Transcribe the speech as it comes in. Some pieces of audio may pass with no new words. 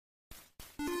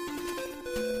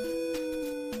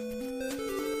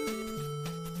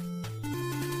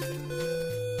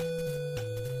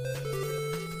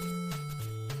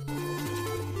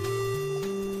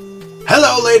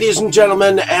Hello, ladies and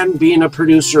gentlemen, and being a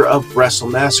producer of Wrestle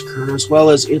Massacre as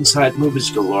well as Inside Movies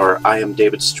Galore, I am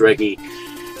David Strege,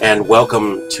 and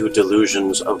welcome to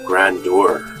Delusions of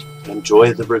Grandeur.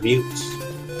 Enjoy the reviews.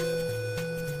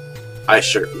 I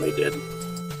certainly did.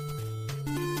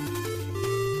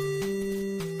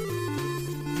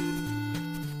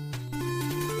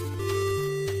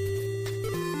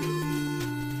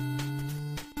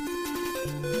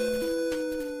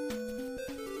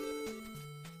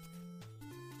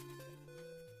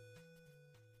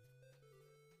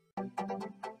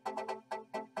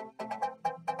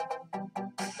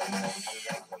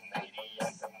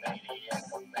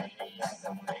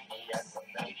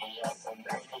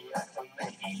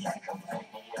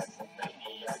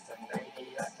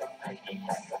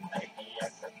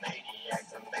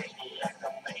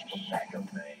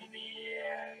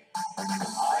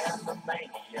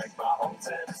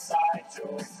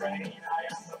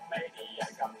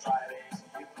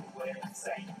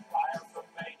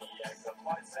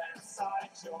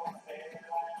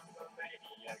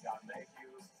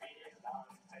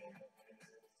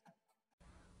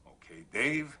 Okay,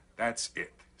 Dave, that's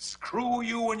it. Screw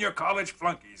you and your college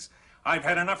flunkies. I've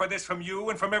had enough of this from you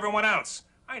and from everyone else.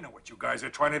 I know what you guys are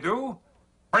trying to do.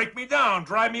 Break me down,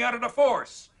 drive me out of the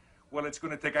force. Well, it's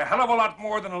going to take a hell of a lot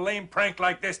more than a lame prank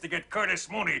like this to get Curtis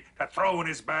Mooney to throw in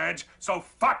his badge, so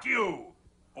fuck you.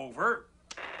 Over.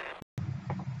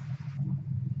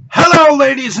 Hello,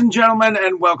 ladies and gentlemen,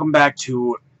 and welcome back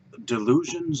to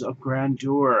Delusions of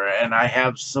Grandeur, and I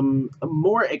have some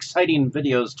more exciting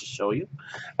videos to show you.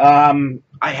 I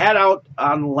had out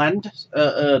on lend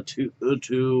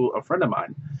to a friend of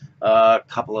mine a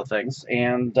couple of things,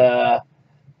 and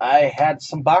I had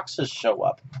some boxes show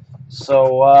up.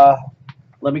 So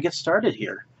let me get started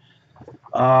here.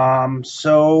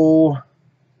 So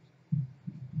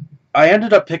I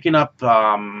ended up picking up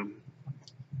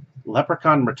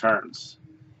Leprechaun Returns,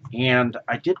 and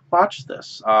I did watch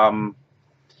this.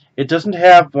 It doesn't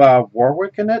have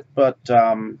Warwick in it, but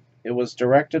it was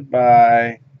directed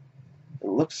by, it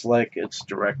looks like it's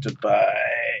directed by,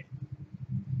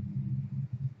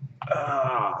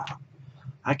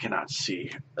 I cannot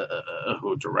see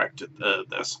who directed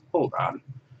this. Hold on.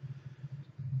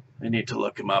 I need to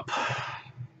look him up.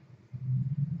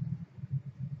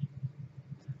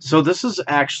 So this is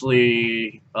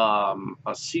actually a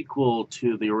sequel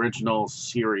to the original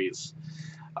series,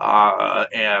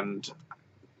 and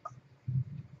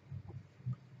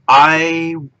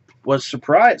I was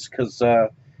surprised because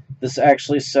this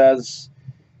actually says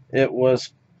it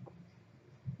was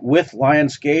with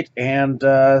Lionsgate and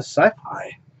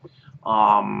Sci-Fi,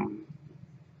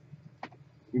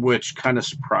 which kind of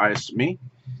surprised me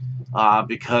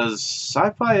because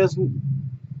Sci-Fi isn't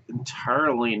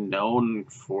entirely known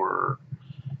for,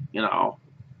 you know,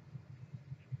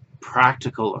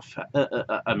 practical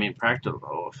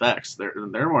effects. They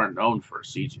weren't known for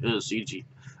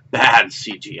bad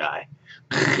CGI.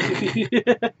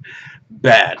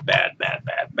 bad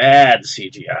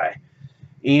CGI.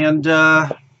 And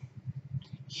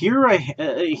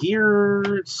here,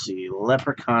 let's see,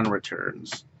 Leprechaun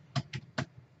Returns.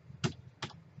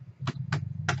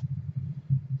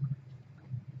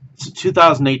 It's a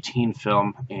 2018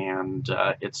 film, and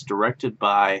it's directed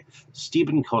by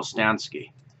Stephen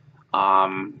Kostansky.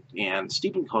 And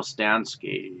Stephen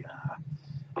Kostansky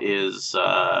is,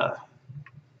 let's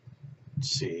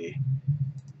see,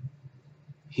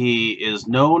 he is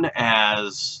known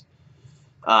as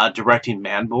directing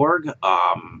Manborg,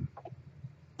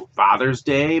 Father's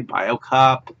Day,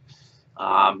 BioCop,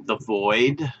 The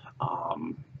Void.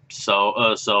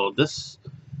 So this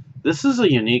is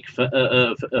a unique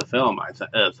film, I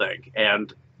think,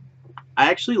 and I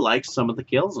actually like some of the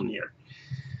kills in here.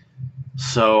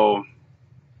 So,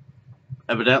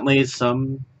 evidently,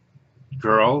 some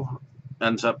girl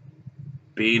ends up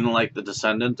being like the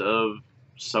descendant of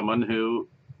someone who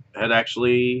had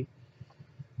actually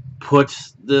put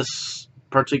this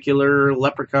particular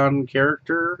leprechaun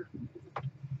character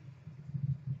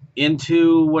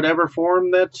into whatever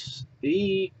form that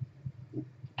he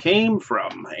came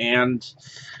from. And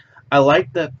I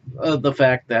like that the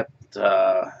fact that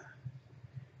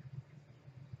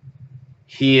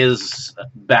he is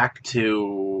back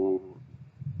to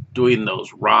doing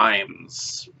those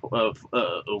rhymes and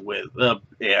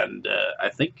I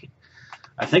think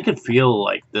it feel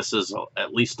like this is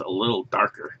at least a little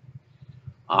darker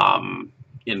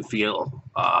in feel.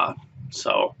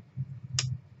 So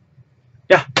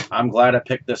yeah, I'm glad I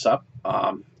picked this up.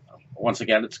 Once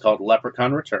again, it's called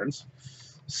Leprechaun Returns.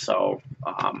 So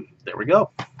there we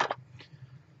go.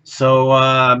 So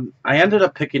I ended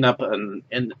up picking up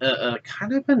a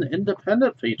kind of an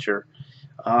independent feature,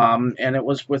 and it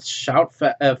was with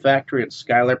Factory and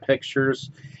Skylar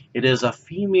Pictures. It is a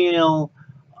female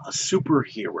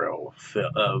superhero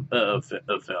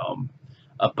film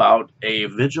about a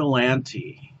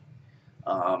vigilante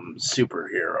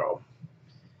superhero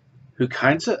who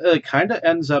kind of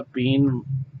ends up being.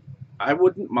 I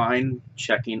wouldn't mind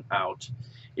checking out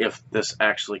if this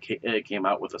actually came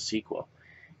out with a sequel.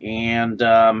 And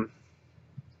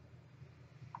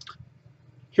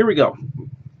here we go.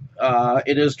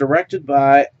 It is directed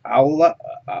by Alia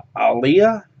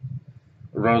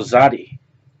Rosati.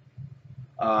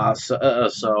 To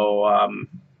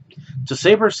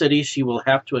save her city, she will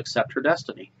have to accept her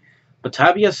destiny.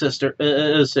 Batavia's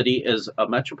city is a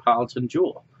metropolitan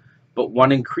jewel, but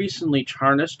one increasingly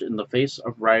tarnished in the face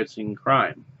of rising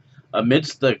crime.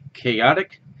 Amidst the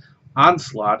chaotic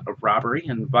onslaught of robbery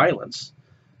and violence,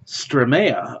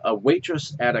 Stremea, a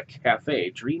waitress at a cafe,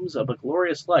 dreams of a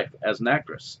glorious life as an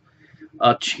actress.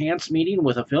 A chance meeting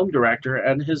with a film director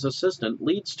and his assistant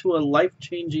leads to a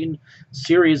life-changing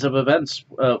series of events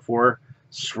for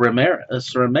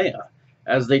Stremea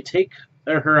as they take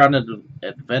her on an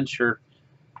adventure,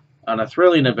 on a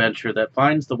thrilling adventure that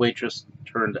finds the waitress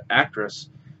turned actress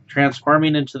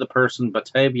transforming into the person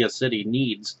Batavia City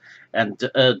needs and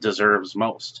deserves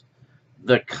most.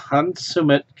 The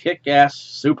consummate kick-ass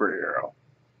superhero.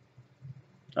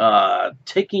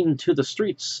 Taking to the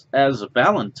streets as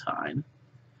Valentine,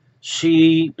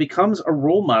 she becomes a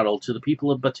role model to the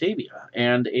people of Batavia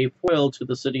and a foil to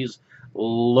the city's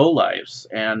lowlifes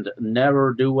and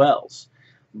ne'er-do-wells.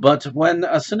 But when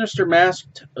a sinister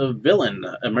masked villain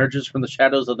emerges from the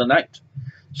shadows of the night,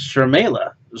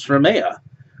 Shremea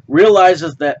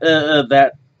realizes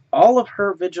that all of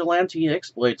her vigilante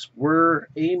exploits were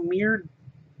a mere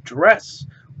dress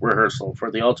rehearsal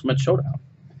for the ultimate showdown.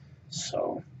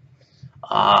 So,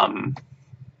 I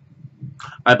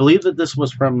believe that this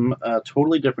was from a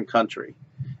totally different country,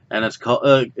 and it's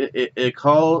called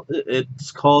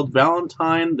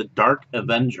Valentine the Dark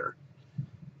Avenger.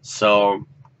 So,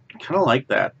 kind of like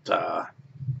that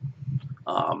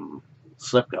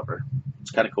slipcover.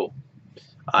 It's kind of cool.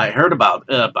 I heard about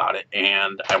it,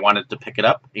 and I wanted to pick it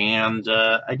up, and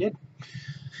I did.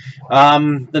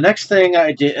 The next thing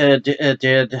I did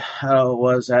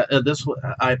was this.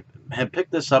 I had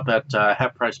picked this up at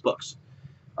Half Price Books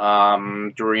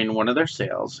during one of their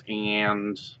sales,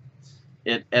 and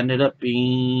it ended up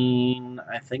being,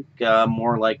 I think,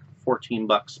 more like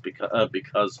 $14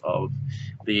 because of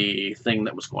the thing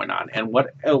that was going on. And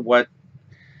what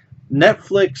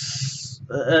Netflix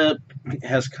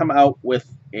has come out with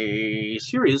a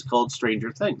series called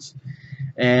Stranger Things.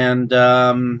 And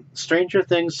Stranger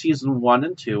Things season 1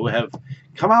 and 2 have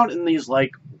come out in these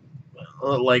like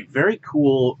very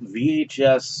cool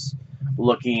VHS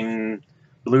looking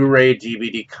Blu-ray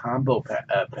DVD combo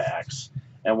packs.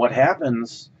 And what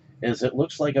happens is it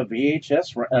looks like a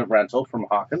VHS rental from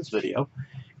Hawkins Video,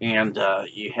 and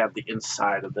you have the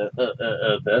inside of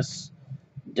this,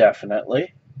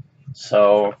 definitely.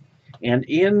 So, and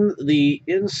in the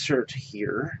insert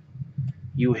here,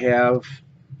 you have,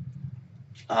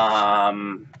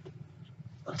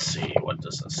 let's see, what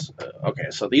does this, okay,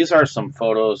 so these are some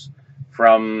photos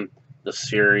from the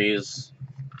series.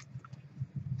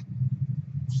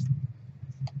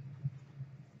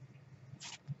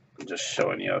 I'm just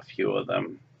showing you a few of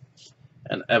them.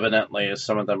 And evidently,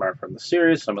 some of them are from the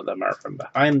series, some of them are from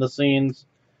behind the scenes.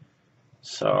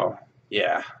 So,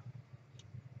 yeah.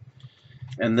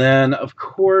 And then, of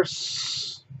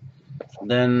course,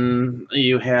 then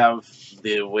you have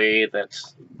the way that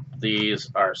these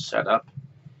are set up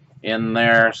in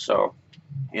there. So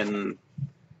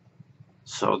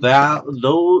that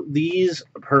though these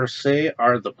per se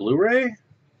are the Blu-ray.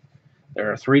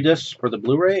 There are 3 discs for the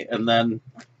Blu-ray, and then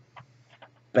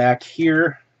back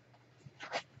here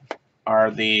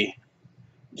are the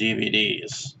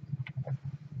DVDs.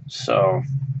 So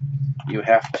you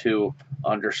have to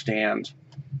understand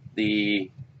the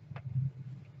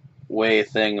way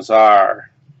things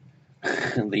are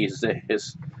these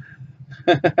days.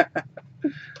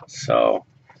 So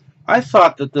I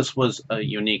thought that this was a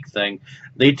unique thing.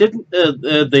 They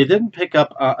didn't pick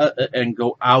up and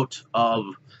go out of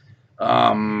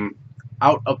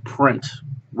print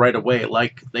right away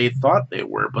like they thought they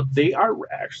were, but they are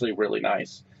actually really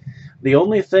nice. The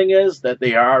only thing is that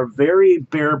they are very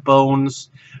bare bones.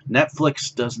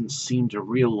 Netflix doesn't seem to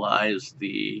realize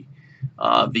the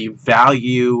the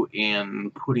value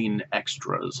in putting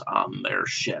extras on their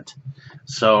shit.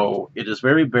 So it is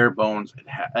very bare bones.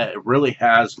 It really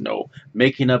has no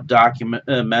making up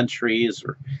documentaries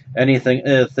or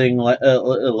anything like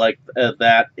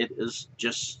that. It is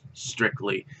just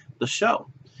strictly the show,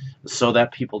 so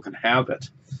that people can have it.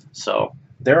 So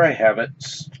there I have it,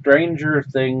 Stranger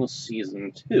Things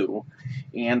season 2,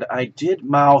 and I did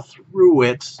mouth through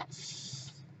it,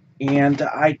 and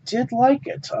I did like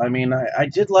it. I mean, I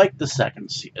did like the second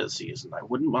season. I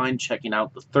wouldn't mind checking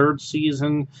out the third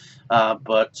season,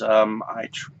 but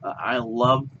I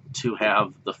love to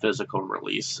have the physical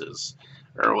releases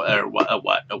or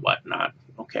whatnot.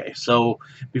 Okay, so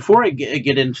before I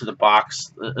get into the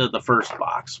box, the first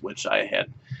box, which I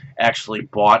had actually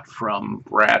bought from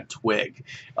Brad Twigg,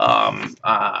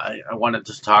 I wanted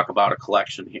to talk about a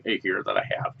collection here that I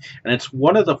have, and it's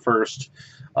one of the first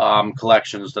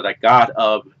collections that I got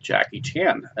of Jackie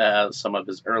Chan, some of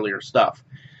his earlier stuff.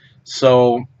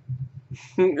 So,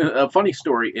 a funny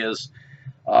story is,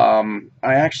 I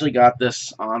actually got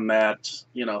this on that,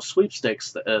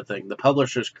 sweepstakes thing, the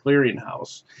Publishers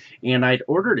Clearinghouse, and I'd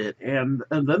ordered it, and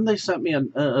then they sent me a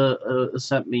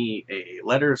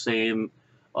letter saying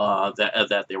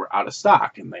that they were out of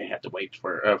stock and they had to wait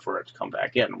for it to come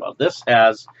back in. Well, this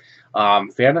has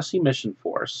Fantasy Mission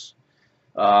Force,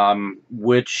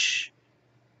 which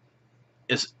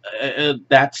is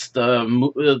that's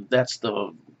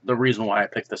the reason why I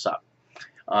picked this up.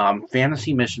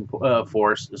 Fantasy Mission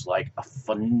Force is like a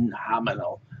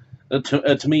phenomenal,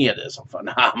 to me it is a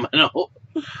phenomenal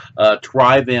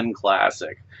drive-in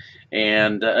classic,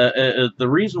 and the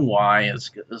reason why is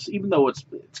because even though it's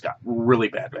got really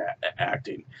bad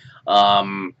acting,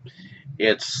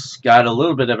 it's got a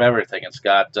little bit of everything. It's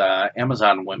got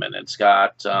Amazon women. It's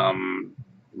got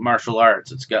martial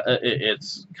arts. It's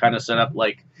kind of set up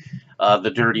like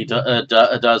the Dirty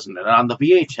Dozen. And on the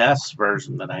VHS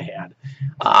version that I had,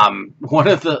 one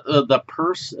of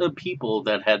the people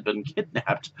that had been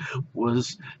kidnapped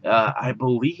was, I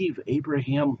believe,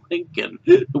 Abraham Lincoln,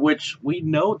 which we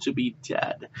know to be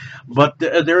dead. But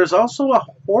there is also a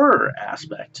horror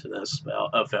aspect to this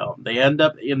film. They end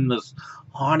up in this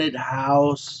haunted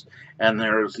house, and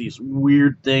there's these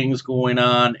weird things going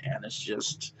on, and it's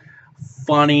just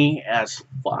funny as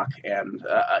fuck, and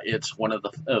it's one of the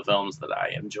films that I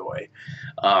enjoy.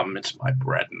 It's my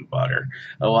bread and butter.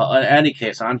 Well, in any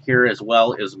case, on here as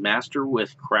well is Master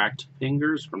with Cracked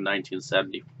Fingers from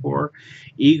 1974,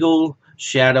 Eagle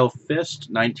Shadow Fist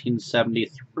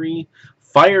 1973,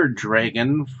 Fire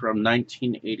Dragon from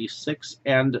 1986,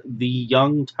 and The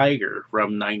Young Tiger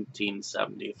from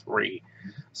 1973.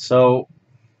 So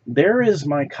there is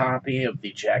my copy of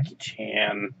the Jackie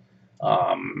Chan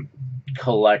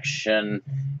collection.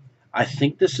 I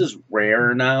think this is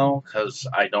rare now because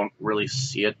I don't really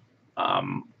see it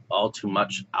all too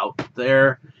much out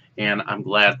there, and I'm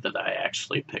glad that I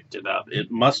actually picked it up.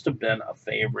 It must have been a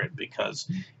favorite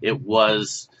because it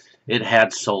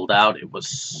had sold out. They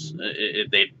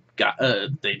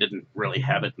didn't really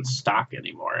have it in stock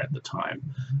anymore at the time.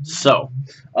 So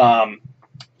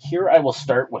here I will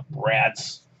start with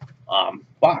Brad's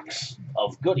box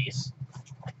of goodies.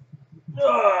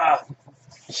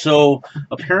 So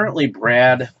apparently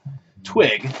Brad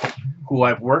Twigg, who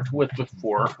I've worked with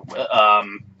before,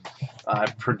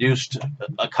 I've produced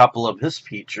a couple of his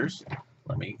features.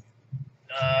 Let me,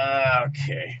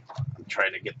 okay, I'm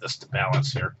trying to get this to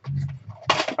balance here.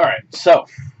 All right, so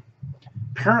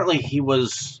apparently he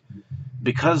was,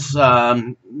 because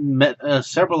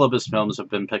several of his films have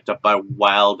been picked up by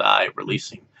Wild Eye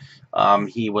Releasing,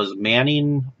 he was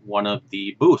manning one of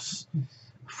the booths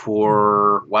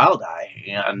for Wild Eye,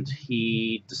 and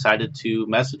he decided to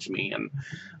message me and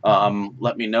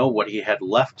let me know what he had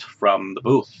left from the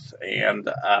booth, and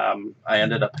I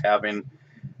ended up having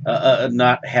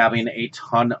not having a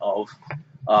ton of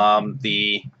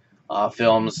the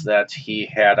films that he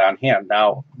had on hand.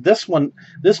 Now, this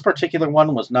particular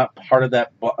one was not part of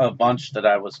that bunch that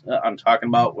I'm talking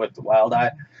about with the Wild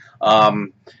Eye.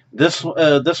 This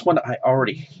one I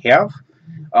already have.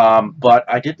 But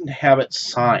I didn't have it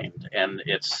signed, and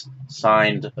it's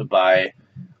signed by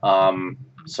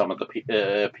some of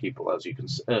the people, as you can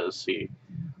see.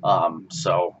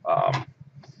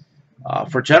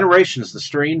 For generations, the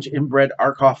strange inbred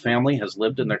Arkoff family has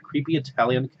lived in their creepy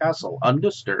Italian castle,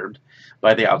 undisturbed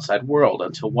by the outside world,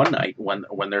 until one night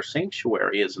when their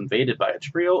sanctuary is invaded by a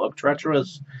trio of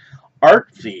treacherous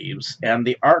art thieves, and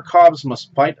the Arkoffs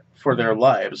must fight for their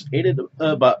lives, aided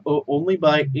only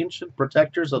by ancient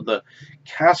protectors of the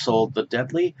castle, the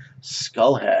deadly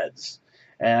Skullheads.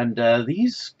 And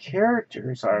these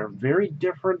characters are very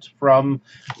different from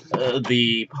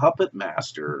the puppet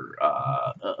master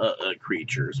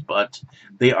creatures, but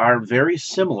they are very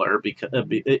similar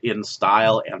in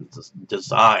style and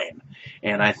design.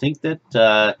 And I think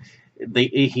that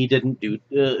they didn't do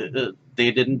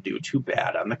too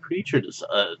bad on the creature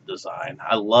design.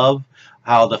 I love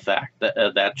how the fact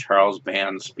that Charles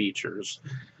Band's features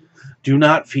do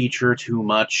not feature too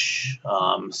much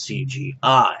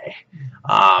CGI.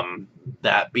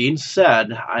 That being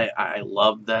said, I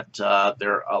love that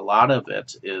a lot of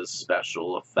it is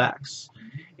special effects,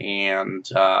 and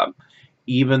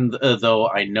even though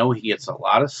I know he gets a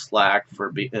lot of slack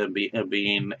for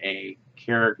being a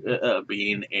character,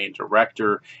 being a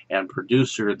director and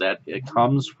producer, that it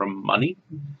comes from money.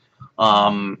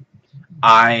 Um,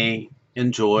 I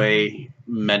enjoy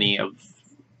many of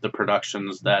the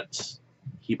productions that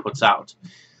he puts out.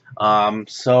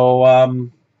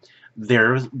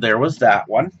 There was that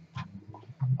one.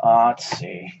 Let's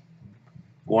see.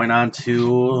 Going on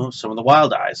to some of the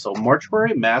Wild Eyes. So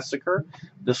Mortuary Massacre.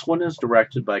 This one is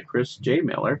directed by Chris J.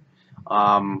 Miller.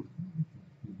 Um,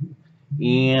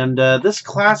 and this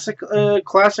classically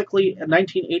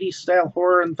 1980s style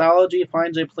horror anthology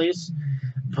finds a place.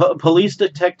 Police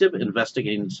detective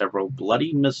investigating several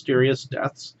bloody, mysterious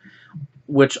deaths,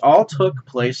 which all took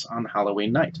place on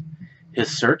Halloween night.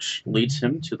 His search leads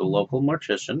him to the local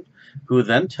mortician, who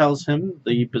then tells him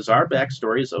the bizarre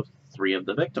backstories of three of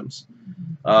the victims,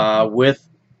 with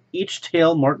each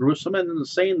tale more gruesome and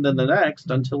insane than the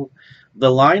next, until the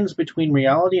lines between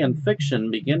reality and fiction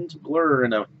begin to blur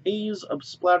in a haze of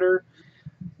splatter,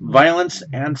 violence,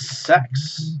 and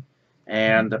sex.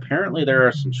 And apparently, there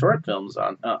are some short films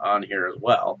on here as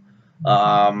well.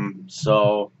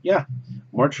 So yeah,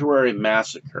 Mortuary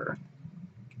Massacre.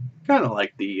 Kind of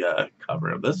like the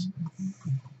cover of this.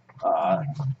 Uh,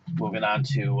 Moving on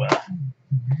to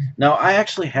now, I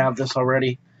actually have this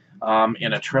already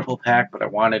in a triple pack, but I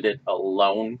wanted it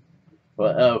alone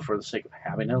for the sake of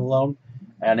having it alone.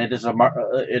 And it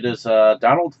is a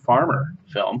Donald Farmer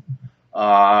film.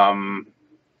 Um,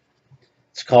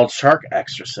 it's called Shark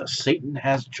Exorcist. Satan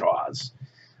Has Jaws.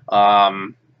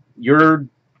 You're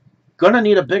gonna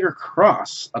need a bigger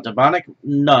cross. A demonic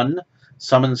nun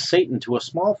summons Satan to a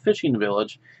small fishing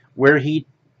village where he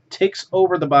takes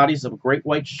over the bodies of a great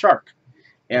white shark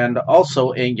and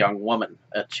also a young woman.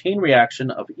 A chain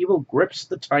reaction of evil grips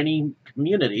the tiny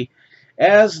community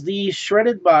as the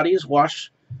shredded bodies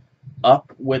wash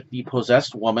up with the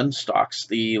possessed woman stalks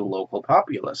the local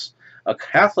populace. A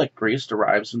Catholic priest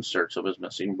arrives in search of his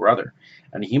missing brother,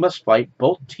 and he must fight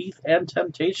both teeth and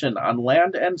temptation on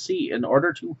land and sea in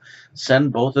order to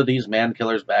send both of these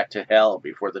man-killers back to hell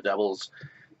before the devil's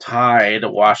tide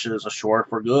washes ashore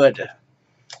for good.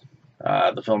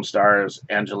 The film stars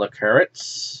Angela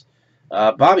Carrotts,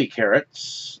 Bobby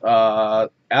Carrotts,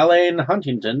 Alain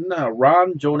Huntington,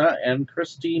 Ron Jonah, and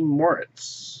Christy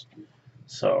Moritz.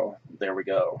 So there we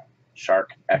go.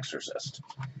 Shark Exorcist.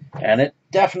 And it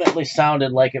definitely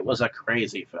sounded like it was a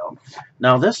crazy film.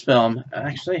 Now, this film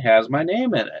actually has my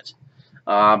name in it,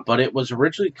 but it was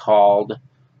originally called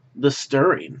The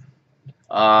Stirring.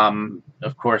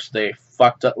 Of course, they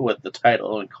fucked up with the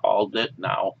title and called it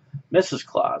now Mrs.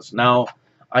 Claus. Now,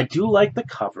 I do like the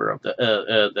cover of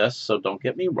this, so don't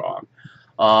get me wrong.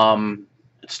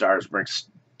 It stars Rick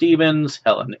Stevens,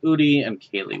 Helen Udy, and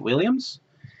Kaylee Williams.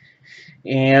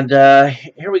 And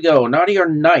here we go. Naughty or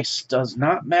nice does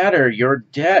not matter. You're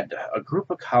dead. A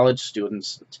group of college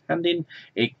students attending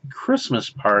a Christmas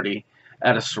party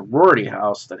at a sorority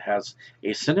house that has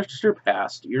a sinister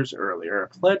past. Years earlier, a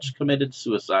pledge committed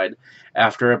suicide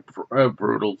after a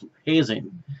brutal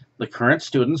hazing. The current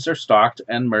students are stalked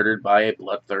and murdered by a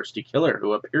bloodthirsty killer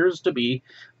who appears to be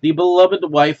the beloved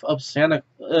wife of Santa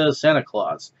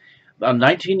Claus. A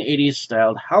 1980s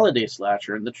styled holiday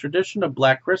slasher in the tradition of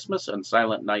Black Christmas and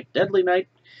Silent Night, Deadly Night,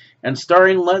 and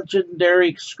starring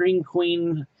legendary scream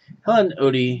queen Helen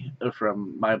Udy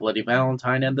from My Bloody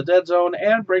Valentine and The Dead Zone,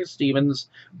 and Briggs Stevens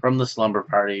from The Slumber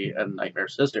Party and Nightmare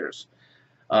Sisters.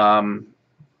 And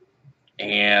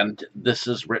this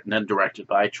is written and directed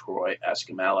by Troy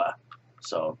Escamilla.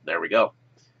 So there we go.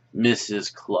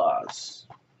 Mrs. Claus.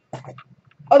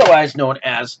 Otherwise known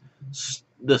as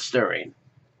The Stirring.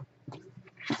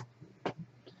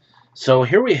 So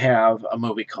here we have a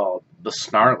movie called The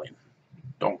Snarling.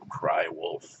 Don't Cry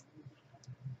Wolf.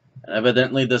 And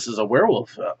evidently this is a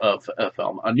werewolf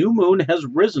film. A New Moon Has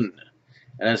Risen.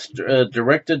 And it's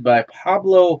directed by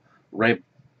Pablo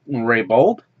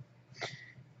Raybold.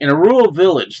 In a rural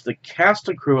village, the cast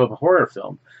and crew of a horror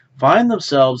film find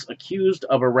themselves accused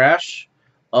of a rash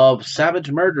of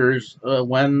savage murders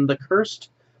when the cursed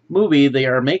movie they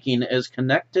are making is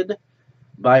connected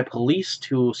by police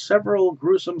to several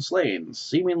gruesome slayings,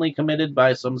 seemingly committed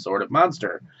by some sort of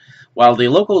monster. While the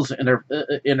locals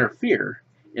interfere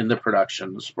in the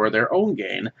productions for their own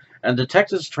gain, and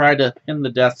detectives try to pin the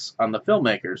deaths on the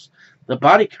filmmakers, the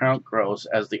body count grows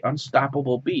as the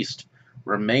unstoppable beast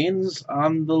remains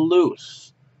on the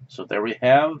loose. So there we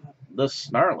have the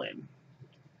Snarling.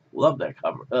 Love that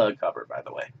cover, by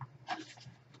the way.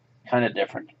 Kind of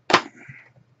different.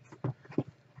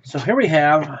 So here we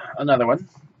have another one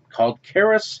called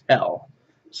Carousel.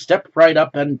 Step right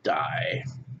up and die.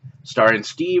 Starring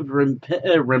Steve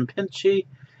Rimpinci,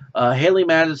 Haley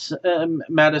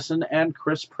Madison, and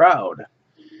Chris Proud.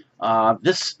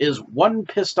 This is One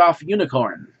Pissed Off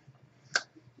Unicorn.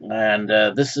 And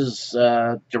this is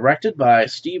directed by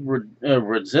Steve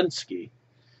Rudzinski.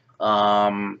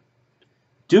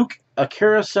 Duke, a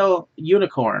carousel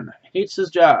unicorn, hates his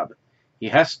job. He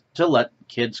has to let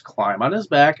kids climb on his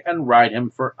back and ride him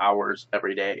for hours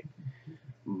every day.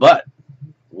 But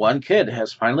one kid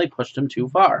has finally pushed him too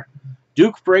far.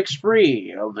 Duke breaks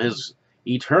free of his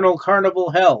eternal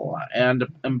carnival hell and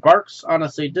embarks on a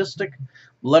sadistic,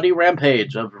 bloody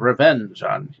rampage of revenge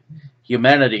on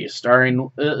humanity,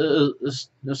 starring with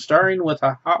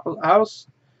a house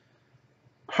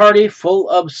party full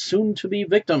of soon-to-be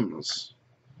victims.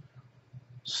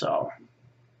 So,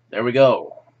 there we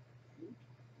go.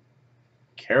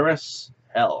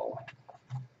 Carousel.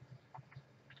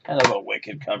 Kind of a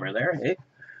wicked cover there, eh?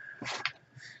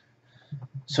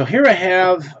 So here I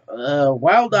have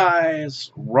Wild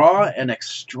Eye's Raw and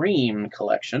Extreme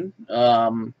collection.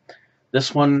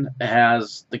 This one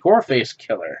has the Goreface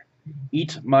Killer,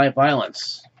 Eat My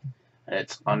Violence. And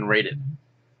it's unrated.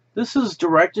 This is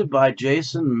directed by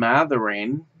Jason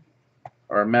Mathern.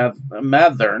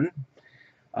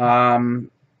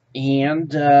 And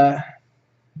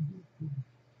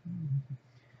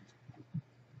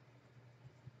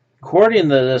according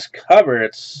to this cover,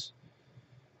 it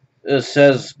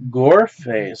says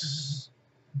Goreface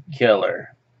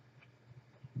Killer.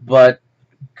 But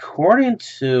according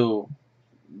to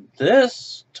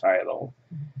this title,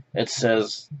 it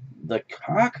says The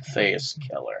Cockface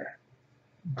Killer.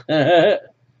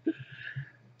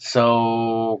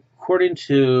 So, according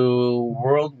to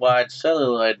Worldwide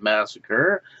Celluloid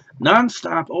Massacre,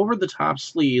 non-stop, over-the-top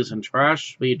sleaze and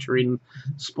trash featuring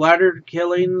splattered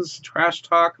killings, trash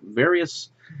talk, various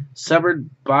severed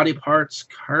body parts,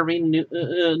 carving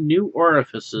new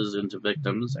orifices into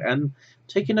victims, and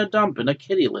taking a dump in a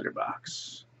kitty litter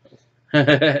box.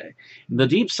 In the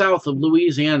deep south of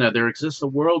Louisiana, there exists a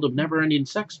world of never-ending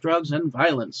sex, drugs, and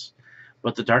violence.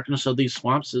 But the darkness of these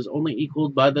swamps is only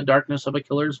equaled by the darkness of a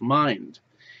killer's mind.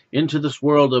 Into this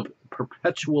world of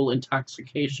perpetual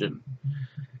intoxication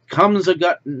comes a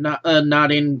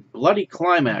gut-knotting, bloody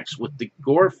climax with the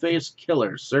Goreface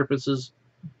Killer surfaces.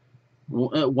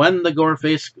 When the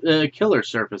Goreface Killer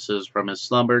surfaces from his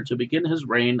slumber to begin his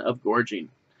reign of gorging,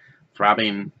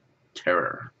 throbbing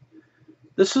terror.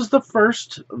 This is the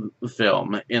first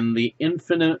film in the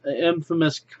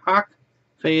infamous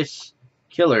Cockface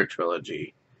Killer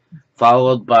trilogy,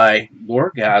 followed by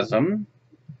Gorgasm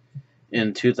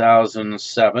in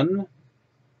 2007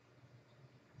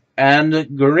 and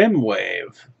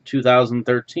Grimwave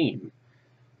 2013.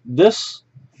 This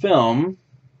film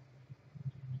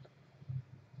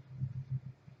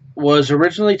was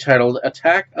originally titled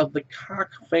Attack of the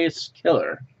Cockface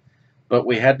Killer, but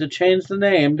we had to change the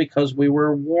name because we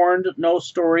were warned no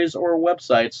stories or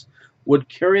websites would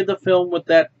carry the film with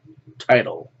that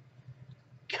title.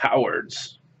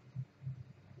 Cowards.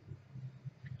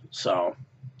 So,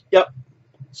 yep.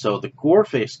 So the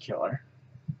Goreface Killer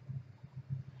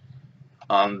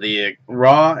on the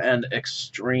Raw and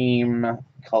Extreme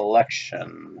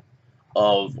collection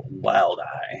of Wild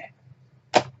Eye.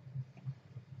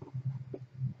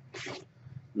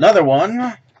 Another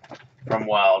one from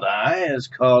Wild Eye is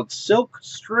called Silk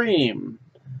Stream.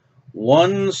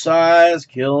 One size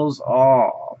kills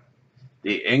all.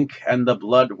 The ink and the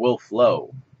blood will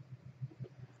flow.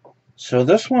 So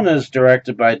this one is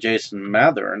directed by Jason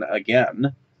Mathern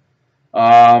again.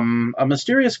 A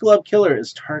mysterious glove killer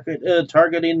is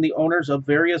targeting the owners of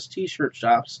various t-shirt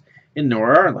shops in New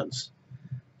Orleans.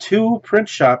 Two print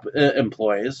shop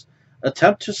employees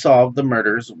attempt to solve the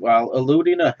murders while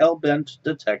eluding a hell-bent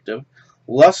detective,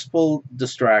 lustful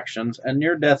distractions, and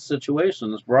near-death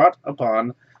situations brought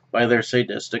upon by their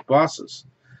sadistic bosses.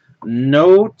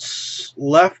 Notes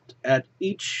left at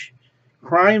each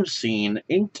crime scene,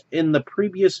 inked in the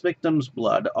previous victim's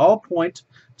blood, all point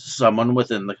to someone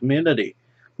within the community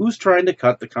who's trying to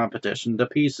cut the competition to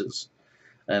pieces.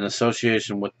 in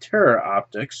association with Terror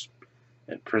Optics,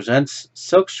 it presents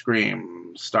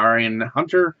Silkscream, starring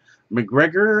Hunter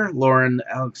McGregor, Lauren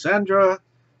Alexandra,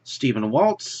 Stephen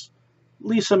Waltz,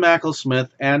 Lisa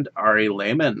Mackle-Smith, and Ari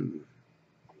Lehman,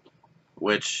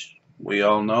 which we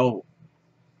all know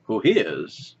who he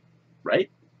is, right?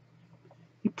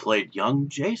 He played young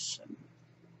Jason.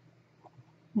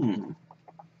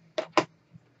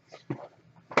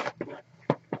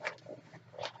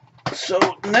 So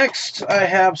next I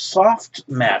have Soft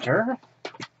Matter.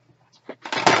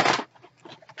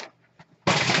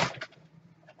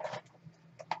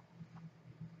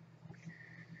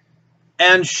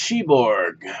 And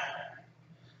Sheborg.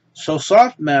 So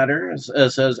Soft Matter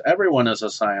says everyone is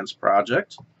a science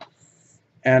project,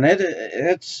 and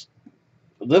this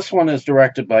one is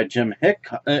directed by Jim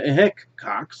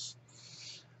Hickcox.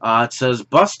 It says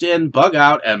bust in, bug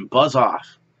out, and buzz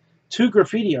off. Two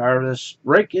graffiti artists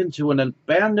break into an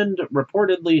abandoned,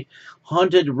 reportedly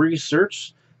haunted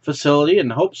research facility in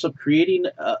hopes of creating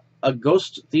a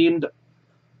ghost-themed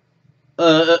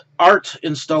art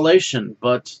installation,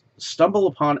 but stumble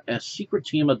upon a secret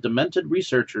team of demented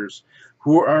researchers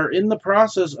who are in the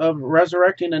process of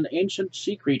resurrecting an ancient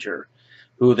sea creature,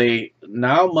 who they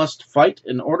now must fight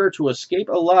in order to escape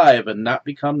alive and not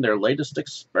become their latest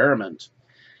experiment.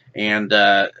 And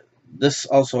this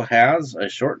also has a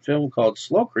short film called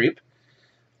Slow Creep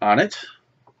on it.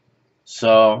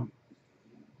 So,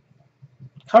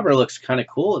 cover looks kind of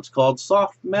cool. It's called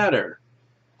Soft Matter.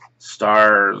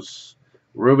 Stars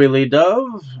Ruby Lee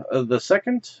Dove, the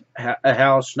second,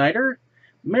 Hal Schneider,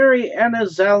 Mary Anna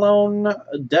Zalone,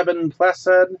 Devin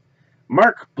Placid,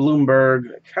 Mark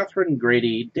Bloomberg, Catherine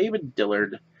Grady, David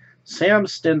Dillard, Sam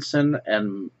Stinson,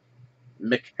 and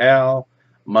Mikhail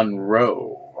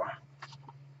Monroe.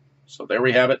 So there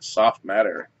we have it, Soft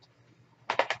Matter.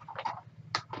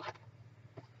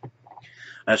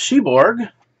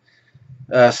 Sheborg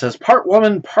says, part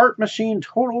woman, part machine,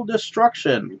 total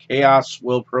destruction. Chaos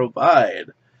will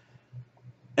provide.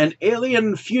 An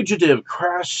alien fugitive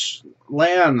crash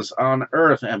lands on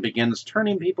Earth and begins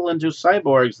turning people into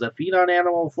cyborgs that feed on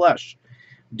animal flesh.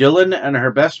 Dylan and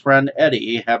her best friend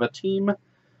Eddie have a team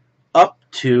up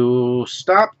to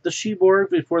stop the Sheborg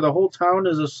before the whole town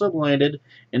is assimilated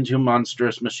into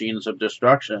monstrous machines of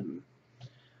destruction.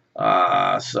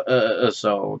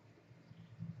 So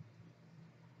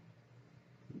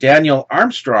Daniel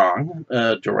Armstrong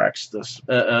directs this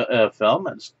film.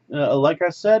 It's, like I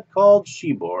said, called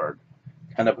Sheborg.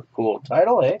 Kind of a cool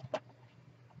title, eh?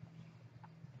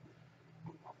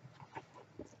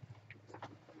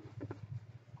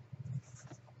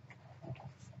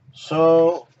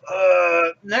 So,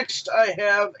 next I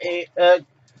have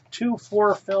two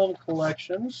 4-film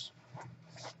collections.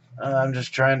 I'm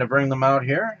just trying to bring them out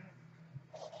here.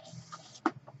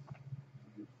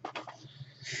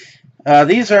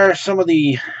 These are some of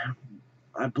the,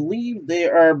 I believe they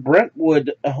are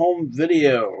Brentwood Home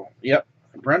Video. Yep,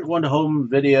 Brentwood Home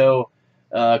Video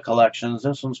collections.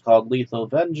 This one's called Lethal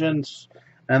Vengeance,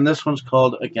 and this one's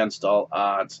called Against All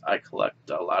Odds. I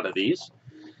collect a lot of these.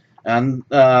 And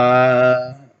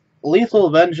Lethal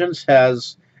Vengeance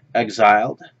has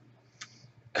Exiled,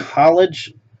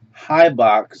 College High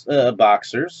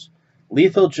Boxers,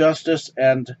 Lethal Justice,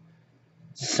 and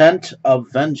Scent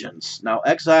of Vengeance. Now,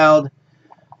 Exiled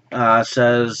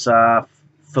says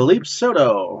Philippe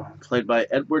Soto, played by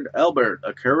Edward Elbert,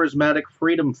 a charismatic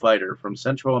freedom fighter from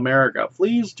Central America,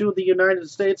 flees to the United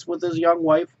States with his young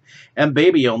wife and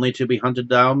baby, only to be hunted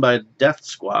down by a death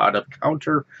squad of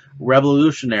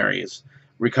counter-revolutionaries.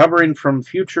 Recovering from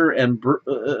future and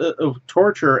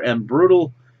torture and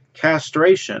brutal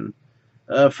castration,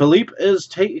 Philippe is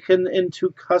taken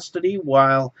into custody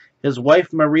while his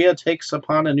wife Maria takes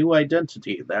upon a new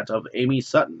identity, that of Amy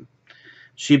Sutton.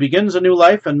 She begins a new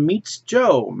life and meets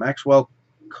Joe, Maxwell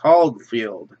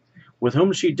Caulfield, with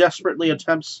whom she desperately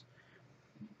attempts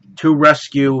to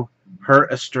rescue her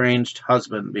estranged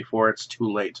husband before it's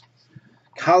too late.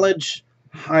 College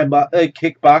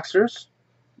Kickboxers.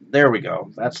 There we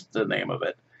go. That's the name of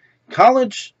it.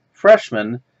 College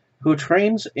freshman who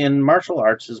trains in martial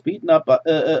arts is beaten up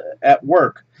at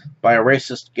work by a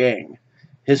racist gang.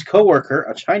 His co-worker,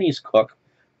 a Chinese cook,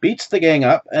 beats the gang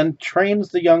up and trains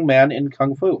the young man in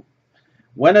kung fu.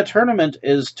 When a tournament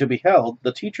is to be held,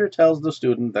 the teacher tells the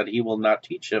student that he will not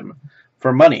teach him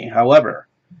for money. However,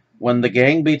 when the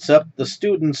gang beats up the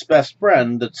student's best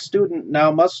friend, the student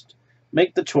now must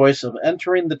make the choice of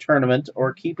entering the tournament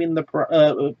or keeping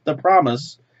the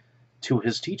promise to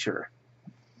his teacher.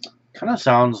 Kind of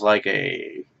sounds like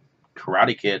a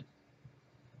Karate Kid,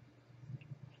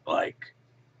 like,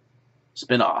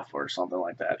 spin-off or something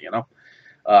like that, you know?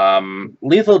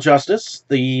 Lethal justice.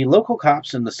 The local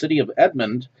cops in the city of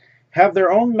Edmond have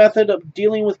their own method of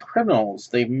dealing with criminals.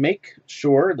 They make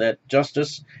sure that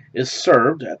justice is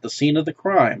served at the scene of the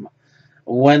crime.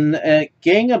 When a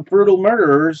gang of brutal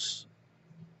murderers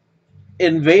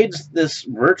invades this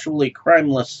virtually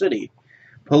crimeless city,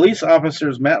 police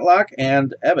officers Matlock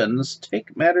and Evans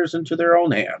take matters into their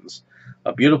own hands.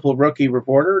 A beautiful rookie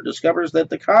reporter discovers that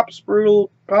the cops'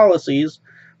 brutal policies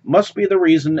must be the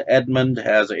reason Edmond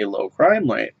has a low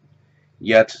crime rate,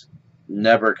 yet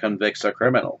never convicts a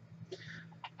criminal.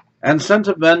 And scent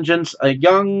of vengeance, a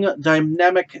young,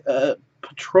 dynamic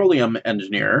petroleum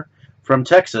engineer from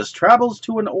Texas travels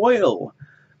to an oil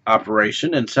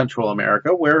operation in Central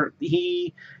America where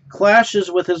he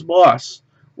clashes with his boss,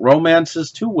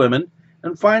 romances two women,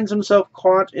 and finds himself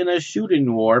caught in a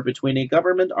shooting war between a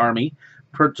government army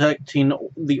protecting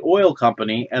the oil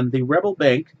company and the rebel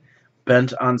bank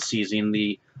bent on seizing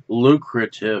the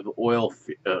lucrative oil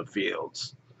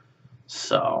fields.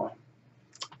 So,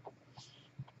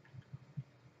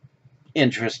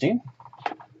 interesting.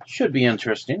 Should be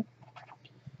interesting.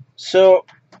 So,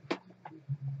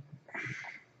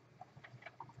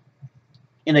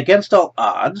 in Against All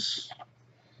Odds,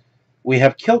 we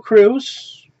have Kill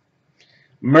Cruise,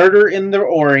 Murder in the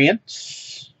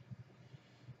Orient,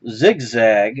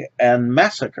 Zigzag, and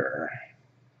Massacre.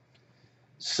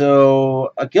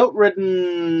 So, a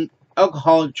guilt-ridden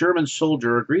alcoholic German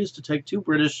soldier agrees to take two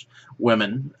British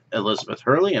women, Elizabeth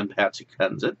Hurley and Patsy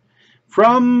Kensit,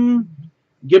 from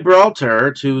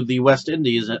Gibraltar to the West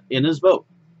Indies in his boat.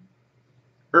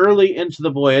 Early into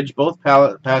the voyage, both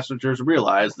passengers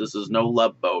realize this is no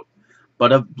love boat,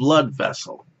 but a blood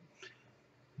vessel.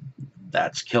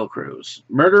 That's Kill Cruise.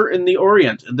 Murder in the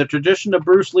Orient, in the tradition of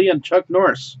Bruce Lee and Chuck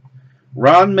Norris.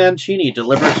 Ron Mancini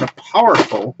delivers a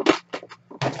powerful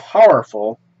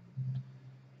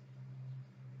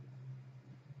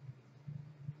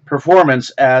performance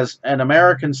as an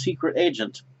American secret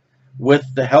agent. With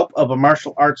the help of a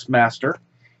martial arts master,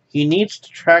 he needs to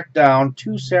track down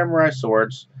two samurai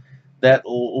swords that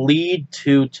lead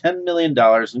to $10 million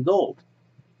in gold.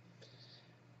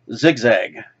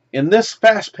 Zigzag. In this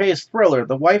fast-paced thriller,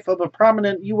 the wife of a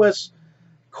prominent U.S.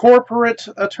 corporate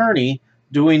attorney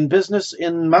doing business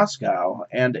in Moscow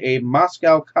and a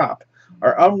Moscow cop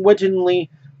are unwittingly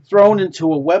thrown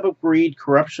into a web of greed,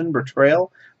 corruption,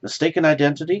 betrayal, mistaken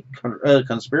identity,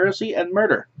 conspiracy, and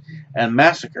murder, and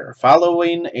massacre,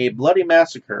 following a bloody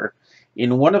massacre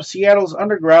in one of Seattle's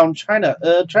underground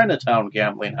Chinatown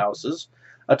gambling houses.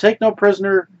 A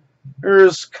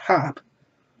take-no-prisoners cop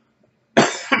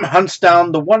hunts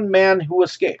down the one man who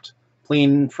escaped,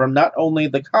 fleeing from not only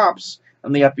the cops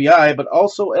and the FBI, but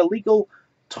also a legal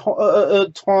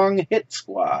Tong hit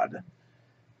squad.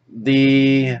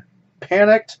 The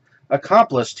panicked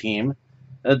accomplice team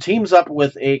teams up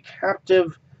with a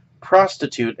captive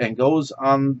prostitute and goes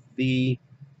on the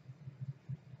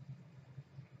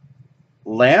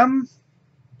lam,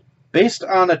 based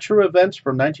on a true event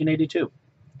from 1982.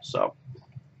 So,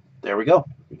 there we go.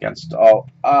 Against All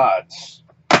Odds.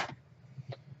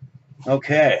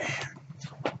 Okay.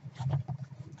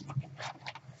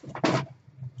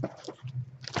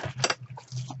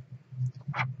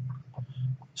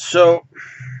 So,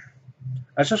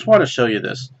 I just want to show you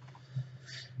this.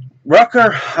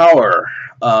 Rutger Hauer,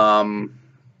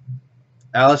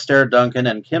 Alastair Duncan,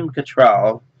 and Kim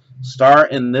Cattrall star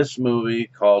in this movie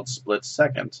called Split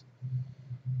Second.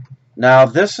 Now,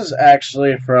 this is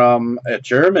actually from a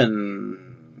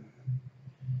German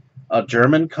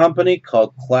company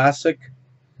called Classic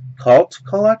Cult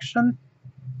Collection,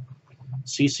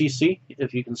 CCC,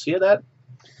 if you can see that.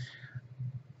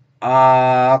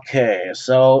 Okay,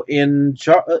 so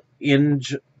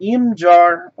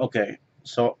okay,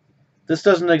 so this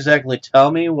doesn't exactly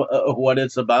tell me what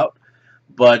it's about,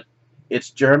 but it's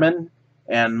German,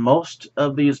 and most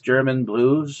of these German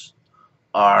blues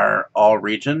are all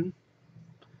region.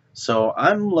 So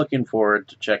I'm looking forward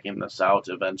to checking this out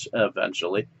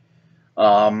eventually.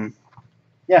 Yeah,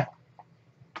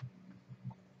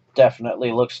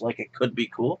 definitely looks like it could be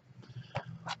cool.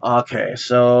 Okay,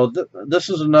 so this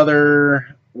is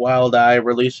another Wild Eye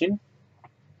releasing.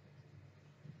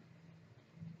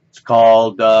 It's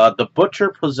called The Butcher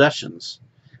Possessions.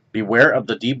 Beware of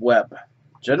the Deep Web.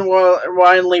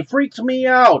 Genuinely freaked me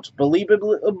out.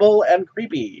 Believable and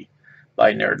creepy.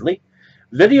 By Nerdly.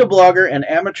 Video blogger and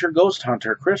amateur ghost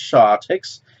hunter Chris Shaw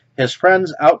takes his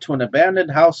friends out to an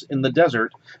abandoned house in the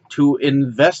desert to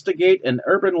investigate an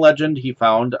urban legend he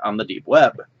found on the deep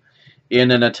web. In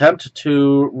an attempt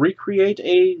to recreate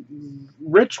a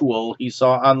ritual he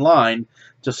saw online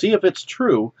to see if it's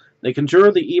true, they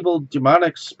conjure the evil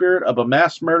demonic spirit of a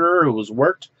mass murderer whose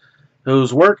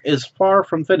work is far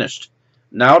from finished.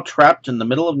 Now trapped in the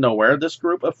middle of nowhere, this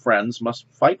group of friends must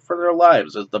fight for their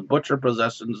lives as the butcher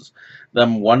possesses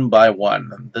them one by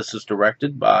one. This is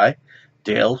directed by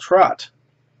Dale Trott.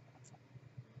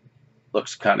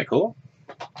 Looks kind of cool.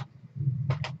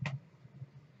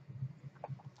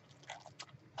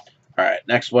 Alright,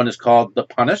 next one is called The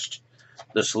Punished.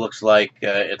 This looks like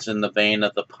it's in the vein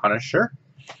of The Punisher.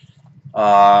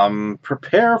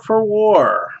 Prepare for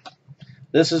War.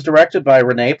 This is directed by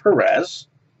Rene Perez.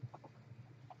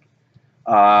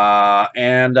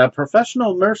 And a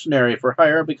professional mercenary for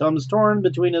hire becomes torn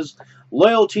between his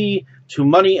loyalty to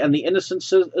money and the innocent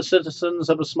citizens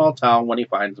of a small town when he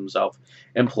finds himself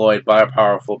employed by a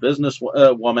powerful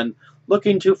businesswoman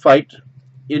looking to fight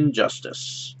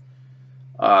injustice.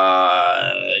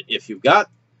 If you've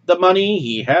got the money,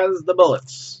 he has the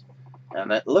bullets.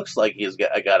 And it looks like he's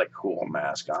got a cool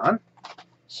mask on.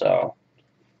 So,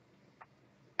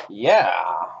 yeah.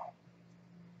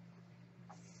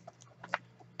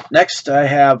 Next, I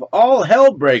have All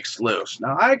Hell Breaks Loose.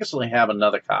 Now, I actually have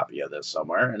another copy of this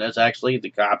somewhere, and it's actually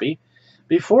the copy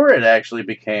before it actually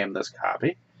became this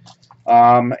copy.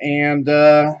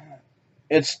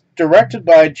 It's directed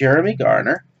by Jeremy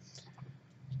Garner.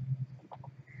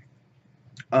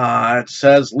 It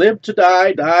says, Live to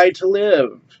die, die to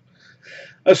live.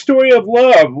 A story of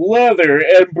love, leather,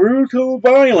 and brutal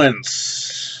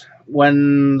violence.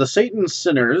 When the Satan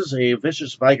Sinners, a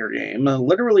vicious biker game,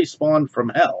 literally spawned from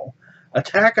hell,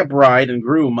 attack a bride and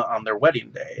groom on their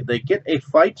wedding day, they get a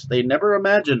fight they never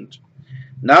imagined.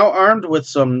 Now armed with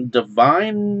some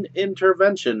divine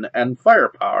intervention and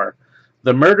firepower,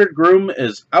 the murdered groom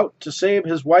is out to save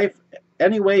his wife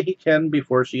any way he can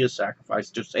before she is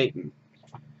sacrificed to Satan.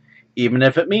 Even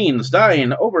if it means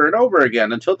dying over and over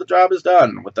again until the job is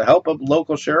done, with the help of a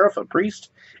local sheriff, a priest,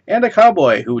 and a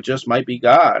cowboy who just might be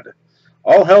God.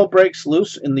 All hell breaks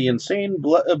loose in the insane,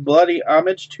 bloody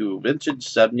homage to vintage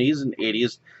 70s and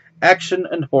 80s action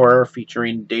and horror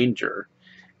featuring Danger,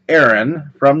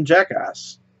 Aaron from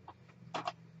Jackass.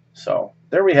 So,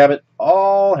 there we have it.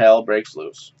 All hell breaks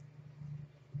loose.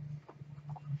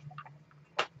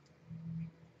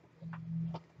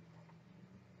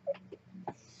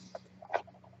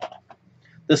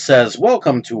 This says,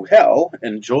 Welcome to Hell.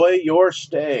 Enjoy your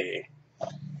stay.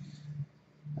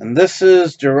 And this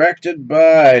is directed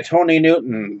by Tony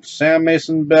Newton, Sam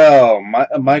Mason Bell,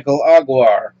 Michael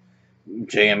Aguiar,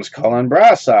 James Cullen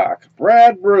Brassock,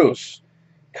 Brad Bruce,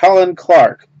 Colin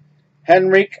Clark,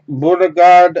 Henrik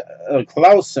Beauregard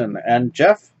Clausen, and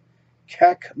Jeff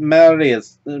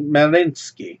Kek-Malinsky.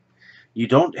 You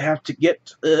don't have to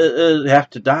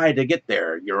die to get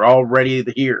there. You're already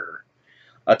here.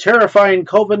 A terrifying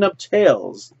coven of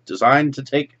tales designed to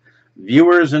take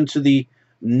viewers into the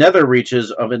nether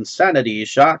reaches of insanity,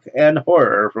 shock, and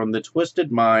horror from the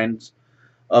twisted minds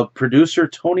of producer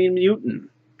Tony Newton.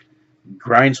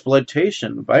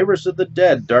 Grindsploitation, Virus of the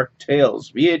Dead, Dark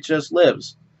Tales, VHS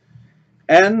Lives,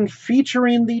 and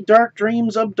featuring the dark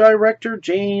dreams of director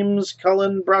James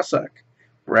Cullen Brassock,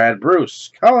 Brad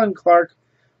Bruce, Colin Clark,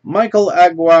 Michael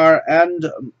Aguiar, and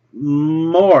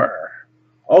more.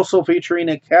 Also featuring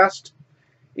a cast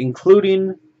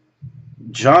including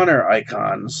genre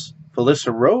icons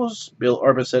Felissa Rose, Bill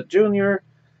Orbisette Jr.,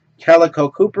 Calico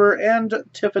Cooper, and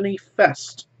Tiffany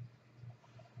Fest.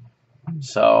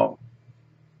 So,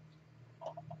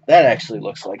 that actually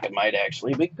looks like it might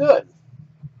actually be good.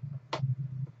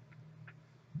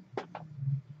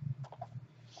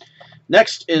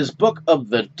 Next is Book of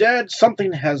the Dead.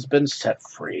 Something has been set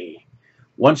free.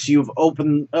 Once you've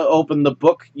opened the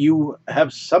book, you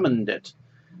have summoned it.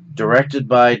 Directed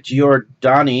by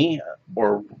Giordani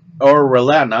or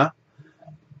Relana,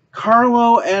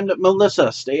 Carlo and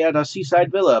Melissa stay at a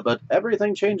seaside villa, but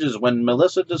everything changes when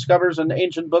Melissa discovers an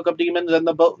ancient book of demons and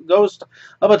the ghost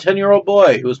of a 10-year-old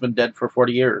boy who's been dead for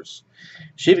 40 years.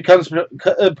 She becomes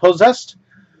possessed,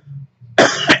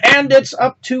 and it's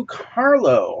up to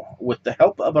Carlo, with the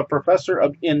help of a professor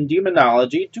in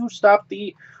demonology, to stop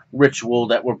the ritual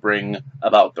that will bring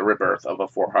about the rebirth of a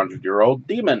 400-year-old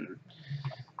demon.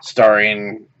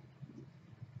 Starring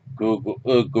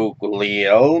Guglielmo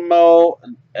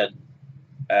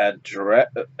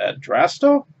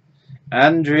Adrasto,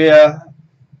 Andrea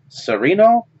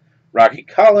Serino, Rocky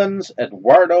Collins,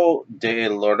 Eduardo De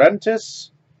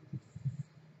Laurentiis,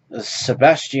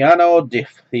 Sebastiano De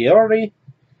Fiori,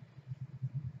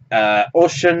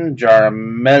 Ocean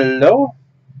Jarmello.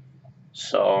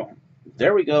 So,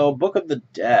 there we go, Book of the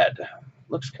Dead.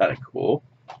 Looks kind of cool.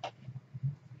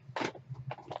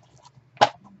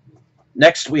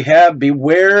 Next, we have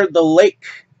Beware the Lake,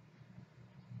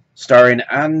 starring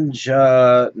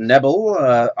Anja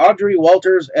Nebel, Audrey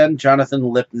Walters, and Jonathan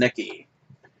Lipnicki.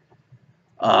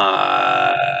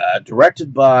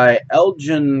 Directed by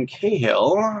Elgin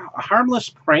Cahill, a harmless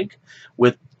prank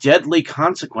with deadly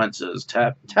consequences.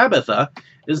 Tabitha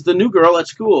is the new girl at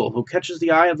school who catches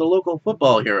the eye of the local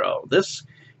football hero. This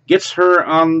gets her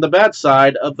on the bad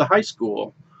side of the high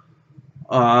school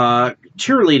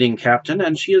cheerleading captain,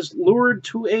 and she is lured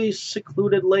to a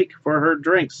secluded lake for her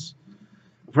drinks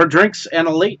and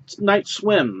a late night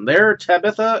swim. There,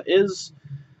 Tabitha is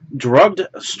drugged,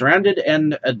 stranded,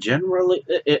 and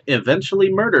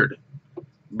eventually murdered.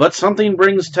 But something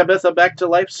brings Tabitha back to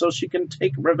life so she can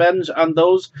take revenge on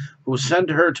those who send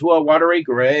her to a watery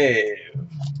grave.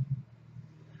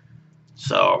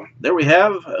 So, there we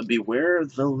have Beware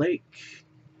the Lake.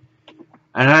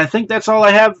 And I think that's all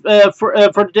I have for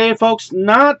today, folks.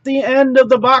 Not the end of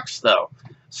the box, though.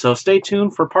 So stay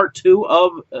tuned for part 2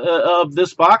 of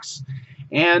this box.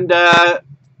 And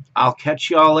I'll catch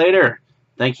you all later.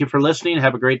 Thank you for listening.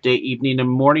 Have a great day, evening, and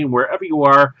morning, wherever you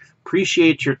are.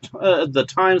 Appreciate your the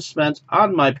time spent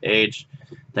on my page.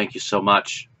 Thank you so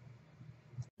much.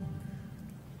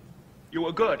 You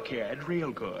were good, kid.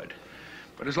 Real good.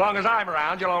 But as long as I'm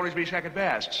around, you'll always be second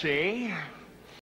best, see?